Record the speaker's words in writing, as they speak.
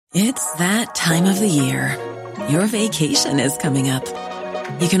It's that time of the year. Your vacation is coming up.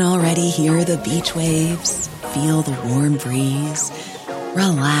 You can already hear the beach waves, feel the warm breeze,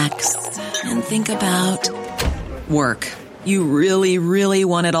 relax, and think about work. You really, really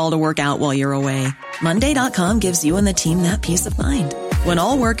want it all to work out while you're away. Monday.com gives you and the team that peace of mind. When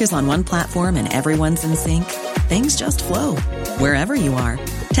all work is on one platform and everyone's in sync, things just flow. Wherever you are,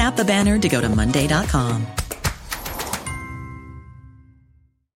 tap the banner to go to Monday.com.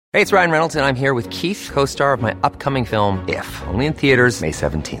 Hey, it's Ryan Reynolds, and I'm here with Keith, co-star of my upcoming film, If, only in theaters May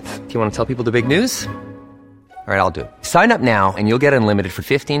 17th. Do you want to tell people the big news? All right, I'll do it. Sign up now and you'll get unlimited for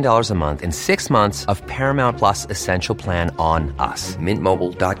 $15 a month and 6 months of Paramount Plus Essential Plan on us.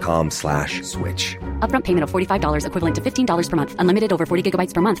 MintMobile.com/switch. Upfront payment of $45 equivalent to $15 per month. Unlimited over 40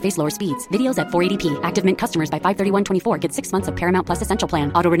 gigabytes per month. Face lower speeds. Videos at 480p. Active Mint customers by 531.24 get 6 months of Paramount Plus Essential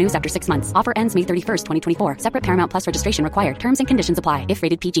Plan. Auto renews after 6 months. Offer ends May 31st, 2024. Separate Paramount Plus registration required. Terms and conditions apply if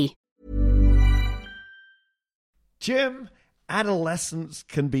rated PG. Jim, adolescence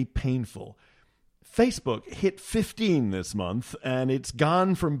can be painful. Facebook hit 15 this month, and it's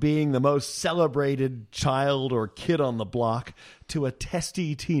gone from being the most celebrated child or kid on the block to a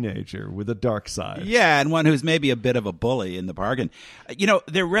testy teenager with a dark side. Yeah, and one who's maybe a bit of a bully in the bargain. You know,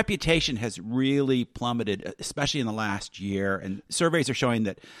 their reputation has really plummeted, especially in the last year, and surveys are showing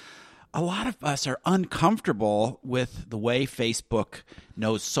that a lot of us are uncomfortable with the way Facebook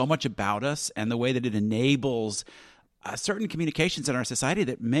knows so much about us and the way that it enables certain communications in our society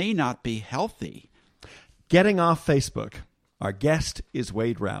that may not be healthy. Getting off Facebook. Our guest is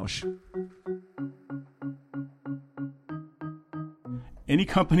Wade Roush. Any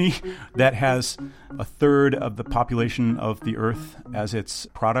company that has a third of the population of the earth as its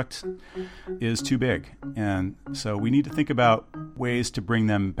product is too big. And so we need to think about ways to bring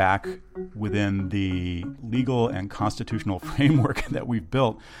them back within the legal and constitutional framework that we've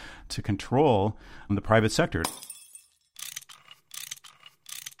built to control the private sector.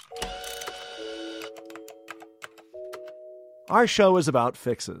 Our show is about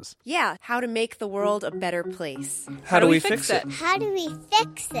fixes. Yeah, how to make the world a better place. How do we fix it? How do we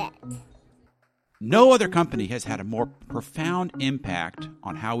fix it? No other company has had a more profound impact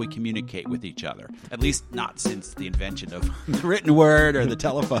on how we communicate with each other, at least not since the invention of the written word or the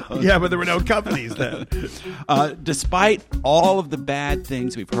telephone. Yeah, but there were no companies then. Despite all of the bad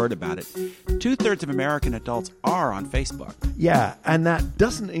things we've heard about it, 2/3 of American adults are on Facebook. Yeah, and that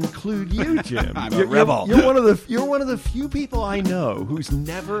doesn't include you, Jim. I'm a rebel. You're one of the few people I know who's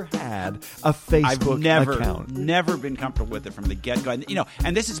never had a Facebook account. I've never been comfortable with it from the get-go. And, you know,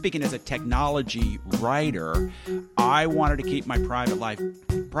 and this is speaking as a technology writer. I wanted to keep my private life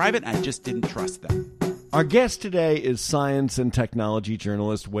private, and I just didn't trust them. Our guest today is science and technology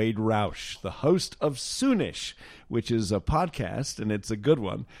journalist Wade Roush, the host of Soonish, which is a podcast, and it's a good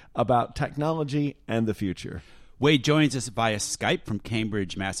one, about technology and the future. Wade joins us via Skype from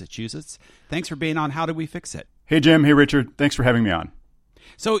Cambridge, Massachusetts. Thanks for being on How Do We Fix It? Hey, Jim. Hey, Richard. Thanks for having me on.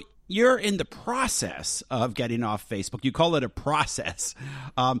 So you're in the process of getting off Facebook. You call it a process.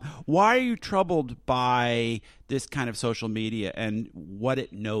 Why are you troubled by this kind of social media and what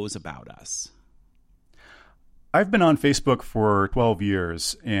it knows about us? I've been on Facebook for 12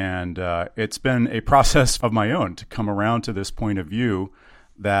 years, and it's been a process of my own to come around to this point of view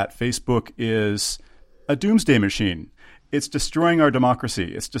that Facebook is a doomsday machine. It's destroying our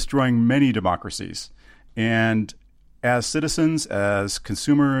democracy. It's destroying many democracies. And as citizens, as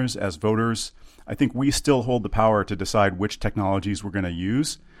consumers, as voters, I think we still hold the power to decide which technologies we're going to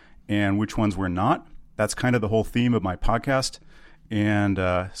use and which ones we're not. That's kind of the whole theme of my podcast. And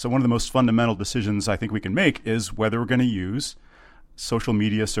so one of the most fundamental decisions I think we can make is whether we're going to use social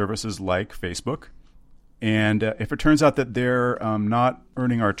media services like Facebook. And if it turns out that they're not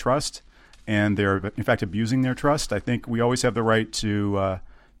earning our trust and they're, in fact, abusing their trust, I think we always have the right to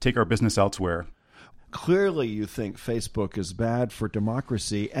take our business elsewhere. Clearly, you think Facebook is bad for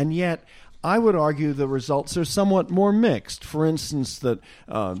democracy, and yet I would argue the results are somewhat more mixed. For instance, that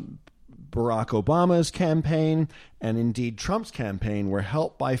Barack Obama's campaign and indeed Trump's campaign were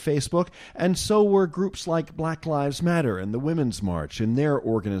helped by Facebook, and so were groups like Black Lives Matter and the Women's March in their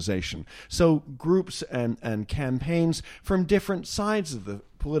organization. So groups and campaigns from different sides of the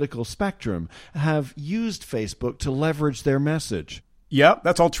political spectrum have used Facebook to leverage their message. Yeah,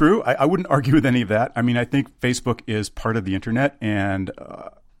 that's all true. I wouldn't argue with any of that. I mean, I think Facebook is part of the internet, and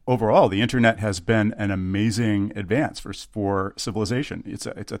overall, the internet has been an amazing advance for civilization. It's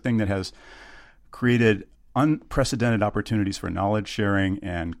a thing that has created unprecedented opportunities for knowledge sharing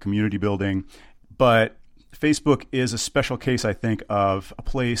and community building. But Facebook is a special case, I think, of a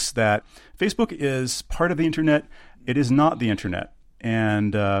place that Facebook is part of the internet. It is not the internet.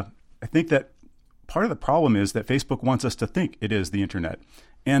 And I think that part of the problem is that Facebook wants us to think it is the internet.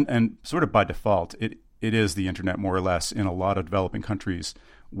 And sort of by default, it is the internet more or less in a lot of developing countries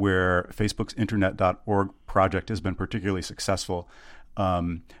where Facebook's internet.org project has been particularly successful.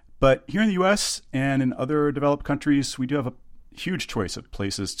 But here in the US and in other developed countries, we do have a huge choice of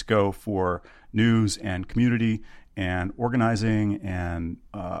places to go for news and community and organizing and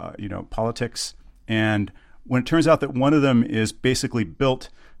politics. And when it turns out that one of them is basically built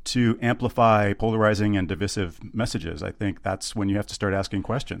to amplify polarizing and divisive messages, I think that's when you have to start asking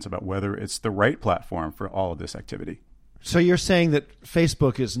questions about whether it's the right platform for all of this activity. So you're saying that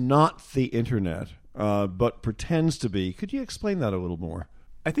Facebook is not the internet, but pretends to be. Could you explain that a little more?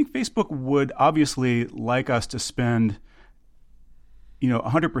 I think Facebook would obviously like us to spend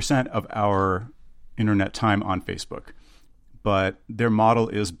 100% of our internet time on Facebook, but their model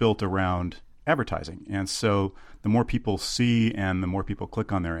is built around advertising. And so the more people see and the more people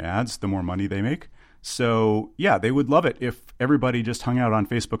click on their ads, the more money they make. So yeah, they would love it if everybody just hung out on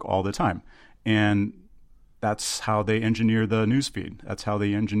Facebook all the time. And that's how they engineer the newsfeed. That's how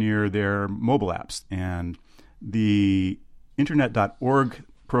they engineer their mobile apps. And the internet.org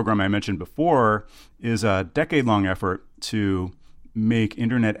program I mentioned before is a decade-long effort to make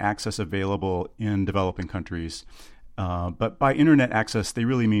internet access available in developing countries. But by internet access, they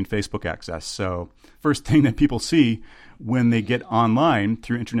really mean Facebook access. So first thing that people see when they get online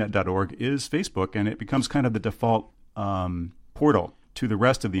through internet.org is Facebook, and it becomes kind of the default portal to the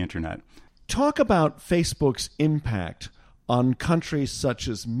rest of the internet. Talk about Facebook's impact on countries such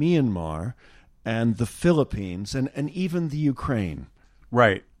as Myanmar and the Philippines and even the Ukraine.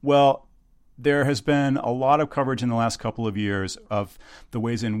 Right. Well, there has been a lot of coverage in the last couple of years of the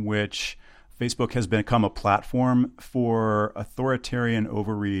ways in which Facebook has become a platform for authoritarian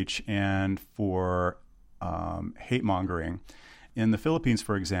overreach and for hate mongering. In the Philippines,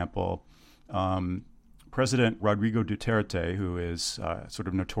 for example, President Rodrigo Duterte, who is sort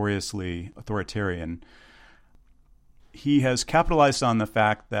of notoriously authoritarian, he has capitalized on the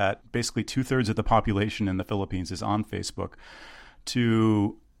fact that basically 2/3 of the population in the Philippines is on Facebook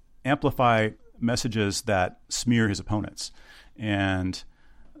to amplify messages that smear his opponents. And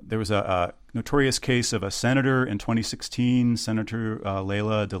there was a notorious case of a senator in 2016, Senator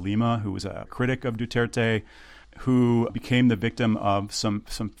Leila de Lima, who was a critic of Duterte, who became the victim of some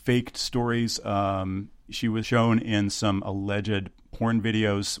faked stories. She was shown in some alleged porn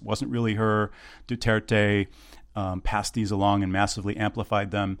videos. Wasn't really her. Duterte passed these along and massively amplified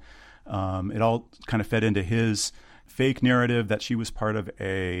them. It all kind of fed into his fake narrative that she was part of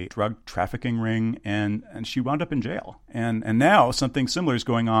a drug trafficking ring, and she wound up in jail. And now something similar is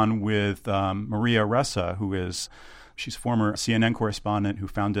going on with Maria Ressa, she's a former CNN correspondent who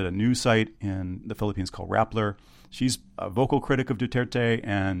founded a news site in the Philippines called Rappler. She's a vocal critic of Duterte,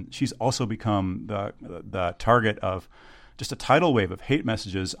 and she's also become the target of just a tidal wave of hate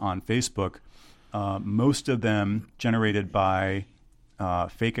messages on Facebook, most of them generated by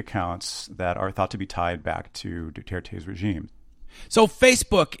fake accounts that are thought to be tied back to Duterte's regime. So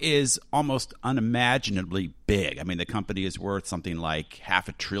Facebook is almost unimaginably big. I mean, the company is worth something like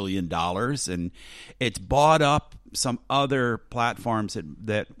 $500 billion, and it's bought up some other platforms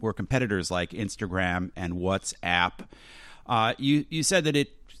that were competitors like Instagram and WhatsApp. You said that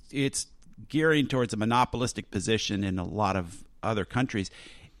it's gearing towards a monopolistic position in a lot of other countries.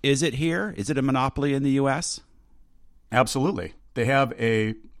 Is it here? Is it a monopoly in the U.S.? Absolutely. They have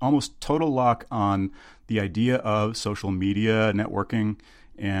a almost total lock on the idea of social media networking,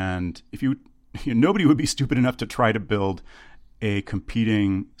 and nobody would be stupid enough to try to build a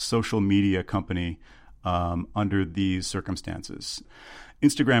competing social media company under these circumstances.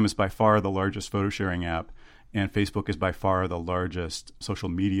 Instagram is by far the largest photo sharing app, and Facebook is by far the largest social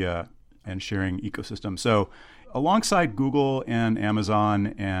media and sharing ecosystem. So, alongside Google and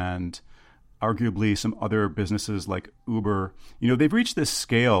Amazon and arguably some other businesses like Uber, they've reached this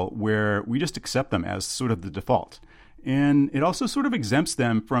scale where we just accept them as sort of the default. And it also sort of exempts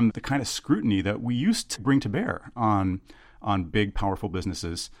them from the kind of scrutiny that we used to bring to bear on big, powerful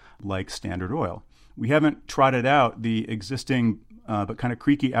businesses like Standard Oil. We haven't trotted out the existing but kind of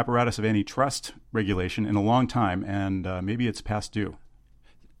creaky apparatus of antitrust regulation in a long time, and maybe it's past due.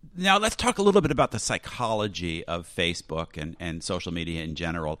 Now, let's talk a little bit about the psychology of Facebook and social media in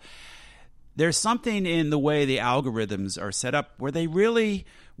general. There's something in the way the algorithms are set up where they really,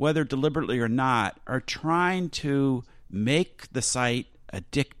 whether deliberately or not, are trying to make the site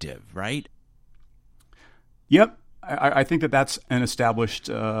addictive, right? Yep. I think that's an established,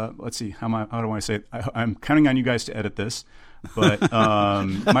 let's see, how do I say it? I'm counting on you guys to edit this. But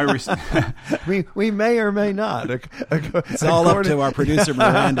we may or may not. It's all up to our producer,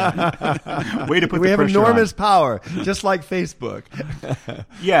 Miranda. Way to put we the have pressure enormous on. power, just like Facebook.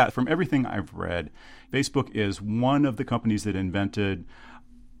 Yeah, from everything I've read, Facebook is one of the companies that invented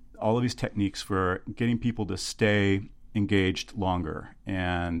all of these techniques for getting people to stay engaged longer.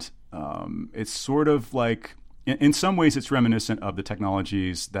 And it's sort of like, in some ways, it's reminiscent of the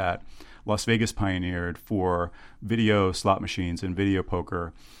technologies that Las Vegas pioneered for video slot machines and video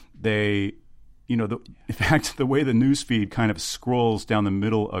poker. They, in fact, the way the newsfeed kind of scrolls down the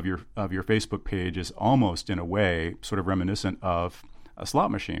middle of your Facebook page is almost, in a way, sort of reminiscent of a slot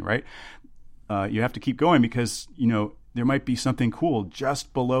machine, right? You have to keep going because, there might be something cool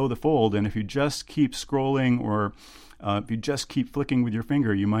just below the fold. And if you just keep scrolling or if you just keep flicking with your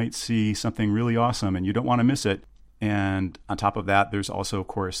finger, you might see something really awesome and you don't want to miss it. And on top of that, there's also, of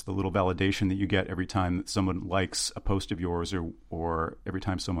course, the little validation that you get every time that someone likes a post of yours or every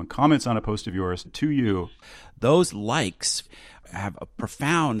time someone comments on a post of yours to you. Those likes have a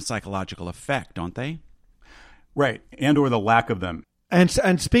profound psychological effect, don't they? Right. And or the lack of them.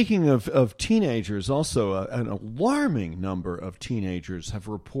 And speaking of teenagers, also an alarming number of teenagers have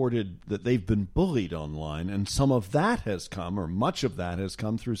reported that they've been bullied online, and some of that has come, or much of that has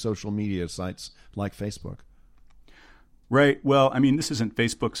come through social media sites like Facebook. Right. Well, I mean, this isn't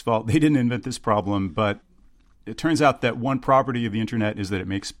Facebook's fault. They didn't invent this problem, but it turns out that one property of the internet is that it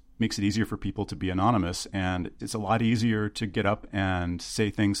makes it easier for people to be anonymous, and it's a lot easier to get up and say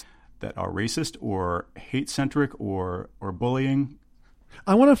things that are racist or hate-centric or bullying.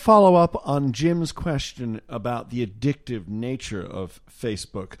 I want to follow up on Jim's question about the addictive nature of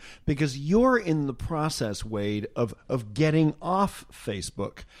Facebook, because you're in the process, Wade, of getting off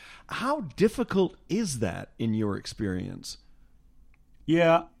Facebook. How difficult is that in your experience?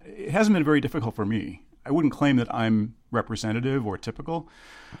 Yeah, it hasn't been very difficult for me. I wouldn't claim that I'm representative or typical.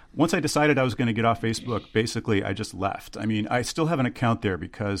 Once I decided I was going to get off Facebook, basically I just left. I mean, I still have an account there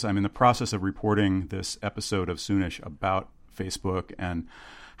because I'm in the process of reporting this episode of Soonish about Facebook and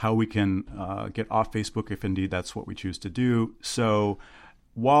how we can get off Facebook if indeed that's what we choose to do. So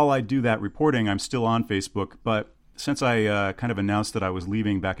while I do that reporting, I'm still on Facebook. But since I kind of announced that I was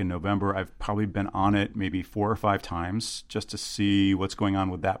leaving back in November, I've probably been on it maybe 4 or 5 times just to see what's going on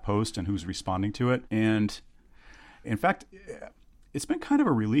with that post and who's responding to it. And in fact, it's been kind of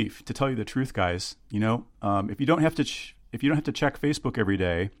a relief, to tell you the truth, guys. If you don't have to check Facebook every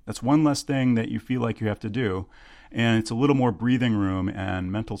day, that's one less thing that you feel like you have to do. And it's a little more breathing room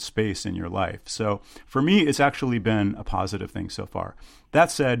and mental space in your life. So for me, it's actually been a positive thing so far. That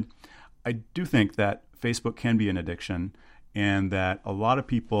said, I do think that Facebook can be an addiction and that a lot of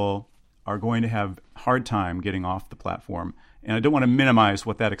people are going to have a hard time getting off the platform. And I don't want to minimize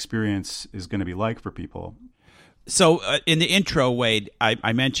what that experience is going to be like for people. So in the intro, Wade,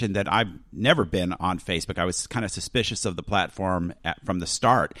 I mentioned that I've never been on Facebook. I was kind of suspicious of the platform from the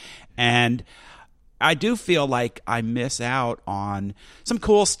start. And I do feel like I miss out on some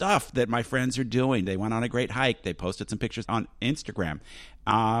cool stuff that my friends are doing. They went on a great hike. They posted some pictures on Instagram.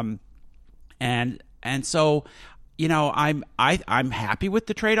 And so, I'm happy with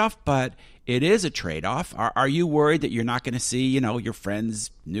the trade-off, but it is a trade-off. Are you worried that you're not going to see, your friends'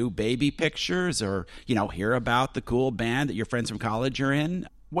 new baby pictures or, hear about the cool band that your friends from college are in?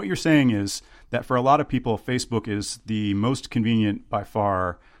 What you're saying is that for a lot of people, Facebook is the most convenient by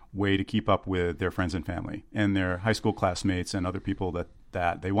far way to keep up with their friends and family and their high school classmates and other people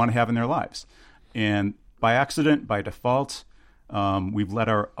that they want to have in their lives. And by accident, by default, we've let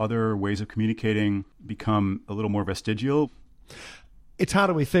our other ways of communicating become a little more vestigial. It's How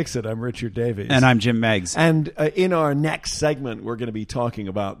Do We Fix It? I'm Richard Davies. And I'm Jim Meggs. And in our next segment, we're going to be talking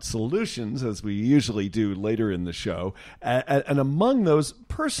about solutions, as we usually do later in the show. And among those,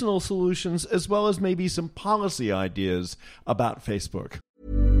 personal solutions, as well as maybe some policy ideas about Facebook.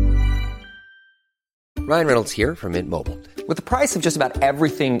 Ryan Reynolds here from Mint Mobile. With the price of just about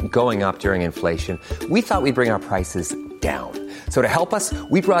everything going up during inflation, we thought we'd bring our prices down. So to help us,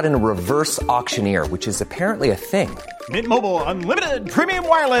 we brought in a reverse auctioneer, which is apparently a thing. Mint Mobile Unlimited Premium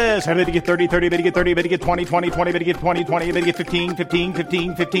Wireless. How to get 30, 30, bit to get 30, bit to get 20, 20, 20, bit to get 20, 20, bit to get 15, 15,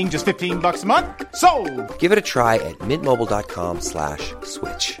 15, 15, just $15 a month? Sold! Give it a try at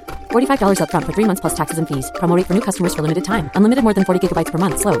mintmobile.com/switch. $45 up front for 3 months plus taxes and fees. Promo rate for new customers for limited time. Unlimited more than 40 gigabytes per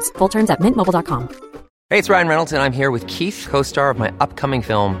month. Slows full terms at mintmobile.com. Hey, it's Ryan Reynolds, and I'm here with Keith, co-star of my upcoming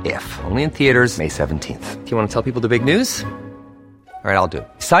film, If, only in theaters May 17th. Do you want to tell people the big news? All right, I'll do it.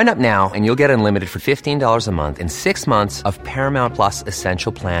 Sign up now and you'll get unlimited for $15 a month and 6 months of Paramount Plus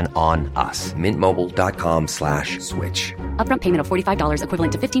Essential Plan on us. MintMobile.com/switch. Upfront payment of $45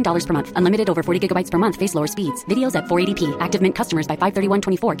 equivalent to $15 per month. Unlimited over 40 gigabytes per month. Face lower speeds. Videos at 480p. Active Mint customers by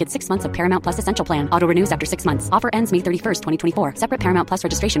 531.24 get 6 months of Paramount Plus Essential Plan. Auto renews after 6 months. Offer ends May 31st, 2024. Separate Paramount Plus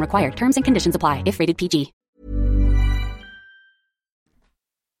registration required. Terms and conditions apply if rated PG.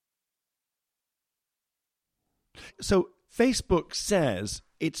 So Facebook says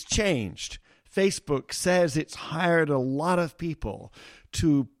it's changed. Facebook says it's hired a lot of people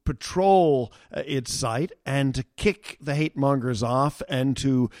to patrol its site and to kick the hate mongers off and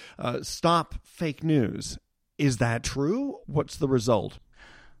to stop fake news. Is that true? What's the result?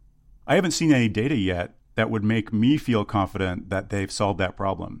 I haven't seen any data yet that would make me feel confident that they've solved that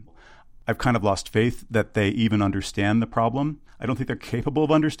problem. I've kind of lost faith that they even understand the problem. I don't think they're capable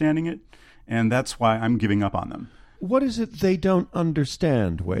of understanding it, and that's why I'm giving up on them. What is it they don't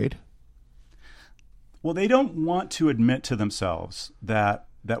understand, Wade? Well, they don't want to admit to themselves that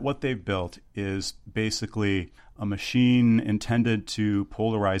what they've built is basically a machine intended to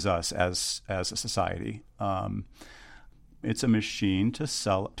polarize us as a society. It's a machine to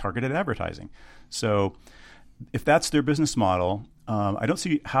sell targeted advertising. So if that's their business model, I don't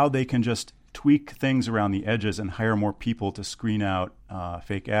see how they can just tweak things around the edges and hire more people to screen out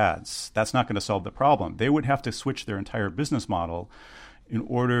fake ads. That's not going to solve the problem. They would have to switch their entire business model in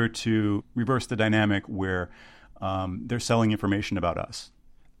order to reverse the dynamic where they're selling information about us.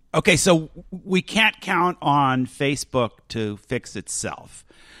 Okay, so we can't count on Facebook to fix itself.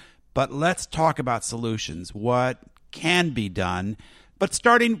 But let's talk about solutions. What can be done, but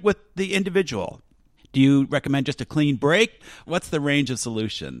starting with the individual. Do you recommend just a clean break? What's the range of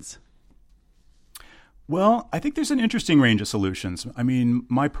solutions? Well, I think there's an interesting range of solutions. I mean,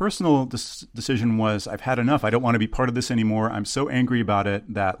 my personal decision was I've had enough. I don't want to be part of this anymore. I'm so angry about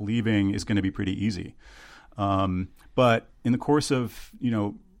it that leaving is going to be pretty easy. But in the course of,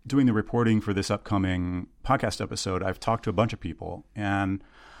 doing the reporting for this upcoming podcast episode, I've talked to a bunch of people. And,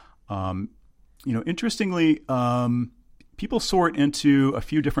 interestingly, people sort into a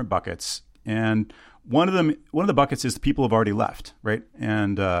few different buckets. And one of the buckets is the people who've already left, right?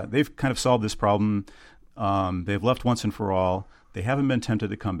 And they've kind of solved this problem. They've left once and for all. They haven't been tempted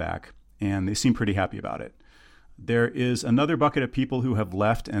to come back, and they seem pretty happy about it. There is another bucket of people who have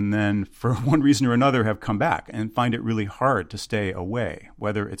left and then, for one reason or another, have come back and find it really hard to stay away,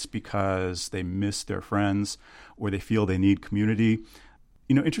 whether it's because they miss their friends or they feel they need community.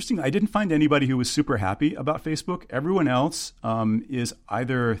 Interestingly, I didn't find anybody who was super happy about Facebook. Everyone else is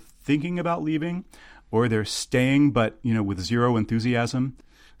either thinking about leaving or they're staying, but, with zero enthusiasm.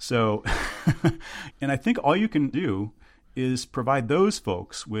 So, and I think all you can do is provide those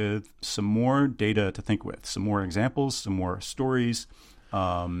folks with some more data to think with, some more examples, some more stories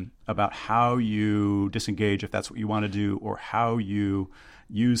about how you disengage if that's what you want to do, or how you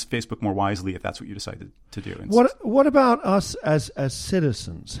use Facebook more wisely if that's what you decided to do. What about us as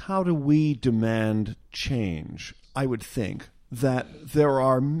citizens? How do we demand change? I would think that there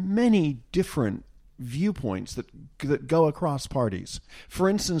are many different viewpoints that go across parties. For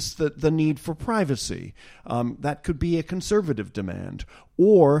instance, the need for privacy. That could be a conservative demand,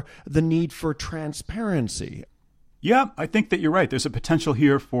 or the need for transparency. Yeah, I think that you're right. There's a potential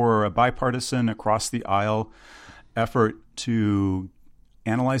here for a bipartisan, across the aisle effort to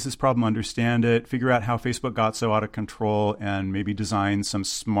analyze this problem, understand it, figure out how Facebook got so out of control, and maybe design some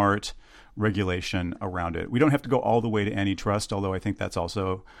smart regulation around it. We don't have to go all the way to antitrust, although I think that's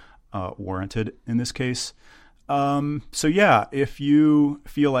also warranted in this case. So yeah, if you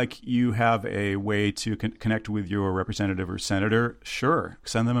feel like you have a way to connect with your representative or senator, sure,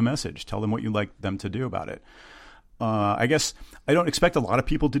 send them a message. Tell them what you'd like them to do about it. I guess I don't expect a lot of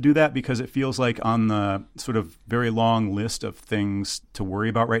people to do that because it feels like on the sort of very long list of things to worry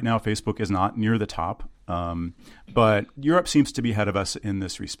about right now, Facebook is not near the top. But Europe seems to be ahead of us in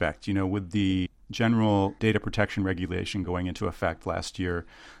this respect. With the general data protection regulation going into effect last year,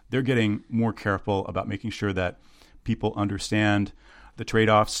 they're getting more careful about making sure that people understand the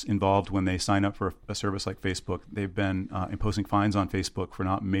trade-offs involved when they sign up for a service like Facebook. They've been imposing fines on Facebook for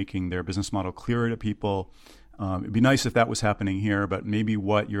not making their business model clearer to people. It'd be nice if that was happening here, but maybe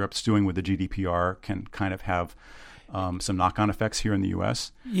what Europe's doing with the GDPR can kind of have some knock-on effects here in the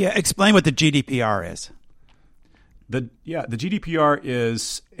U.S. Yeah, explain what the GDPR is. The GDPR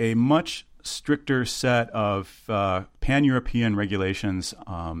is a much stricter set of pan-European regulations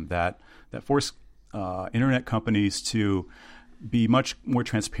that force internet companies to be much more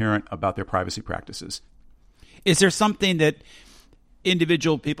transparent about their privacy practices. Is there something that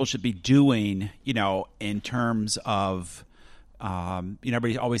individual people should be doing, in terms of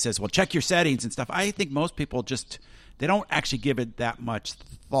Everybody always says, well, check your settings and stuff. I think most people they don't actually give it that much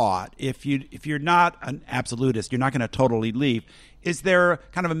thought. If you're not an absolutist, you're not going to totally leave. Is there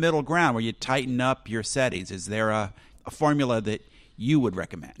kind of a middle ground where you tighten up your settings? Is there a formula that you would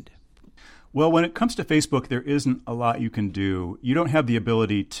recommend? Well, when it comes to Facebook, there isn't a lot you can do. You don't have the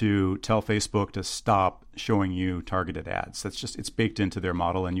ability to tell Facebook to stop showing you targeted ads. It's baked into their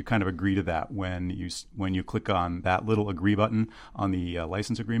model, and you kind of agree to that when you click on that little agree button on the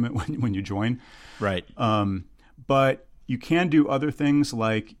license agreement when you join. Right. But you can do other things,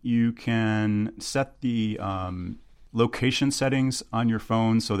 like you can set the location settings on your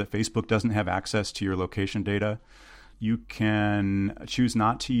phone so that Facebook doesn't have access to your location data. You can choose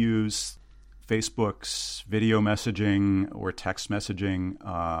not to use Facebook's video messaging or text messaging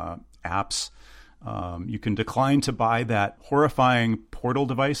apps. You can decline to buy that horrifying Portal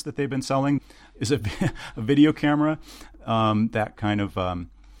device that they've been selling. Is a video camera that kind of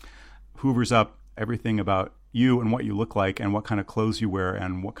hoovers up everything about you and what you look like and what kind of clothes you wear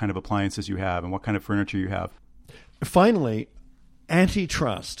and what kind of appliances you have and what kind of furniture you have. Finally,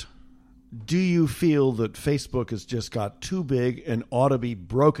 antitrust. Do you feel that Facebook has just got too big and ought to be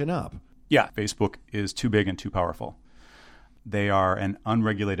broken up? Yeah, Facebook is too big and too powerful. They are an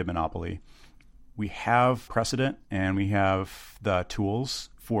unregulated monopoly. We have precedent and we have the tools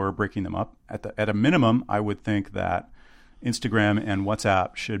for breaking them up. At a minimum, I would think that Instagram and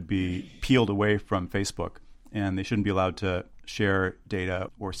WhatsApp should be peeled away from Facebook, and they shouldn't be allowed to share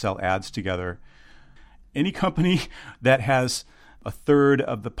data or sell ads together. Any company that has a third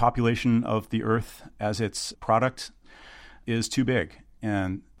of the population of the Earth as its product is too big.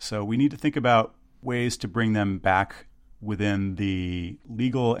 And so we need to think about ways to bring them back within the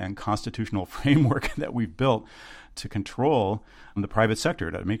legal and constitutional framework that we've built to control the private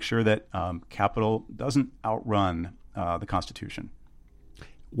sector, to make sure that capital doesn't outrun the Constitution.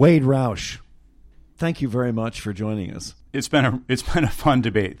 Wade Roush, thank you very much for joining us. It's been a fun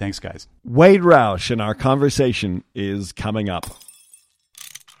debate. Thanks, guys. Wade Roush, and our conversation is coming up.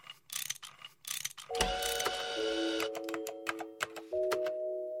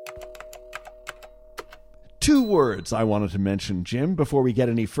 Two words I wanted to mention, Jim, before we get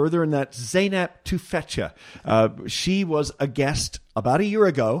any further, and that's Zeynep Tufekci. She was a guest about a year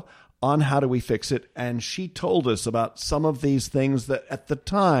ago on How Do We Fix It, and she told us about some of these things that at the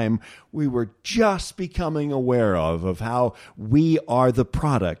time we were just becoming aware of how we are the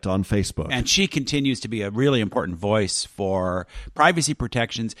product on Facebook. And she continues to be a really important voice for privacy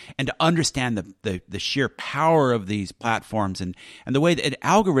protections and to understand the sheer power of these platforms and the way that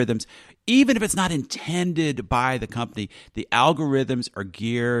algorithms, even if it's not intended by the company, the algorithms are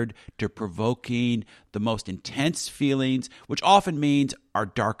geared to provoking the most intense feelings, which often means our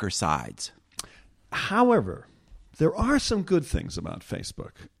darker sides. However, there are some good things about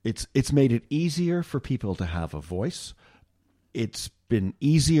Facebook. It's made it easier for people to have a voice. It's been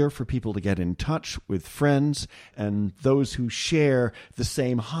easier for people to get in touch with friends and those who share the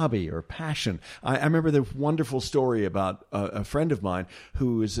same hobby or passion. I remember the wonderful story about a friend of mine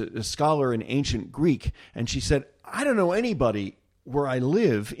who is a scholar in ancient Greek, and she said, I don't know anybody where I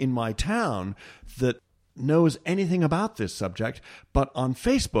live in my town that knows anything about this subject, but on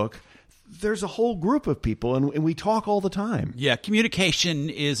Facebook, there's a whole group of people, and we talk all the time. Yeah, communication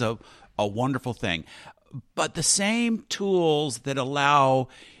is a wonderful thing. But the same tools that allow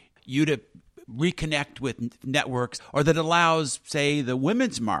you to reconnect with networks, or that allows, say, the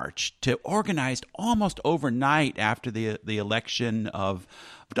Women's March to organize almost overnight after the election of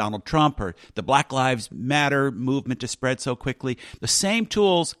Donald Trump, or the Black Lives Matter movement to spread so quickly, the same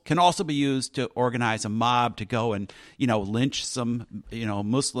tools can also be used to organize a mob to go and, lynch some,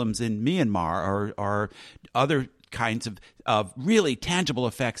 Muslims in Myanmar or other kinds of really tangible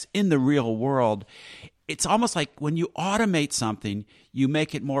effects in the real world. It's almost like when you automate something, you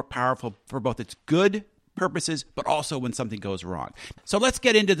make it more powerful for both its good purposes, but also when something goes wrong. So let's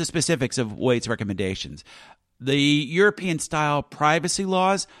get into the specifics of Wade's recommendations. The European-style privacy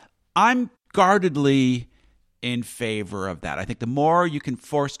laws, I'm guardedly in favor of that. I think the more you can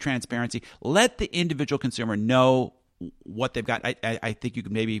force transparency, let the individual consumer know what they've got. I think you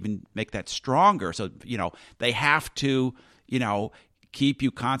can maybe even make that stronger. So, they have to, keep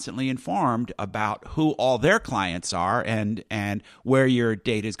you constantly informed about who all their clients are and where your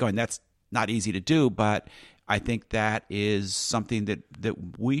data is going. That's not easy to do, but I think that is something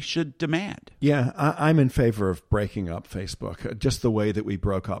that we should demand. Yeah, I'm in favor of breaking up Facebook, just the way that we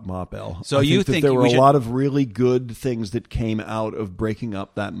broke up Mabel. So you think there were a lot of really good things that came out of breaking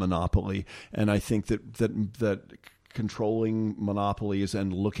up that monopoly, and I think that controlling monopolies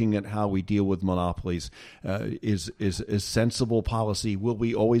and looking at how we deal with monopolies is sensible policy. Will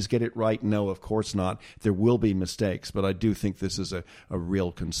we always get it right? No, of course not. There will be mistakes, but I do think this is a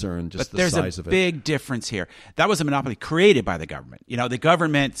real concern, just the size of it. But there's a big difference here. That was a monopoly created by the government. The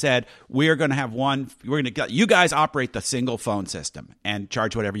government said, we're going to have you guys operate the single phone system and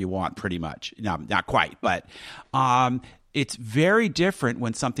charge whatever you want, pretty much. No, not quite, but it's very different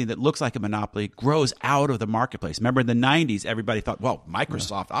when something that looks like a monopoly grows out of the marketplace. Remember in the 90s, everybody thought, well,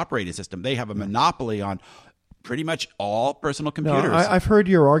 Microsoft operating system, they have a monopoly on pretty much all personal computers. No, I've heard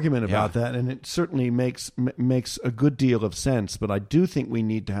your argument about that, and it certainly makes a good deal of sense. But I do think we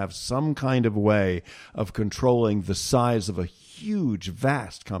need to have some kind of way of controlling the size of a huge,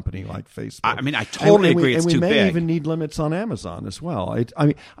 vast company like Facebook. I totally agree. It's too big. And we may even need limits on Amazon as well.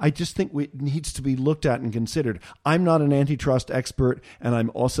 I just think it needs to be looked at and considered. I'm not an antitrust expert, and I'm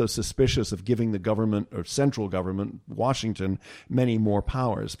also suspicious of giving the government or central government, Washington, many more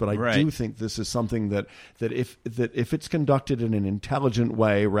powers. But I do think this is something that if it's conducted in an intelligent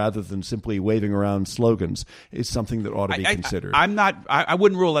way rather than simply waving around slogans, is something that ought to be considered. I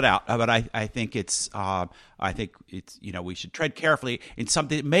wouldn't rule it out, but I think it's. We should tread carefully in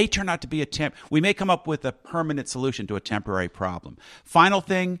something that may turn out to be we may come up with a permanent solution to a temporary problem. Final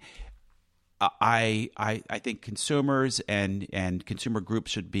thing, I think consumers and consumer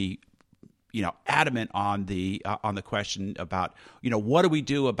groups should be, adamant on the question about, what do we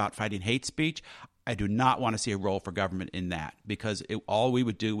do about fighting hate speech? I do not want to see a role for government in that, because all we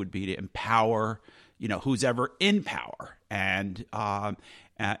would do would be to empower, who's ever in power and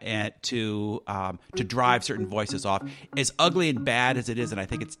to drive certain voices off. As ugly and bad as it is, and I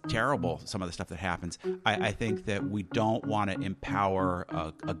think it's terrible, some of the stuff that happens, I think that we don't want to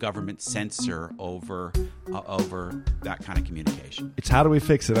empower a government censor over that kind of communication. It's How Do We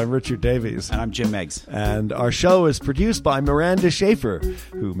Fix It? I'm Richard Davies. And I'm Jim Meigs. And our show is produced by Miranda Schaefer,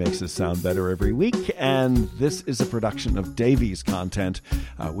 who makes us sound better every week. And this is a production of Davies Content.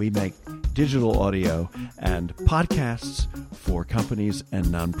 We make digital audio and podcasts for companies and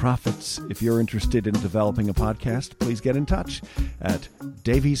nonprofits. If you're interested in developing a podcast, please get in touch at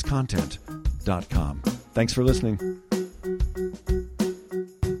daviescontent.com. Thanks for listening.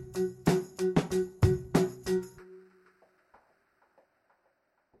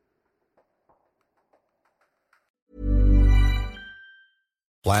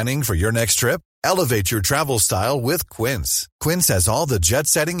 Planning for your next trip? Elevate your travel style with Quince. Quince has all the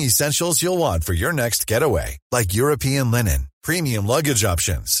jet-setting essentials you'll want for your next getaway, like European linen, premium luggage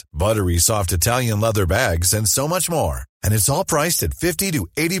options, buttery soft Italian leather bags, and so much more. And it's all priced at 50 to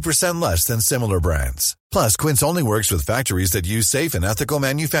 80% less than similar brands. Plus, Quince only works with factories that use safe and ethical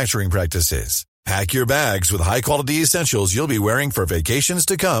manufacturing practices. Pack your bags with high-quality essentials you'll be wearing for vacations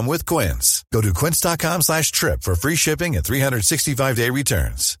to come with Quince. Go to quince.com/trip for free shipping and 365-day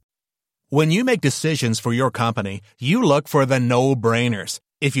returns. When you make decisions for your company, you look for the no-brainers.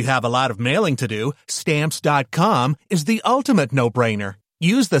 If you have a lot of mailing to do, Stamps.com is the ultimate no-brainer.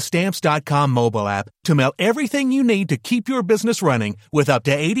 Use the Stamps.com mobile app to mail everything you need to keep your business running with up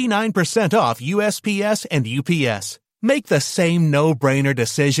to 89% off USPS and UPS. Make the same no-brainer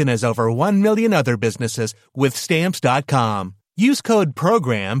decision as over 1 million other businesses with Stamps.com. Use code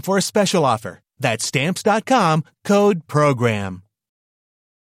PROGRAM for a special offer. That's Stamps.com, code PROGRAM.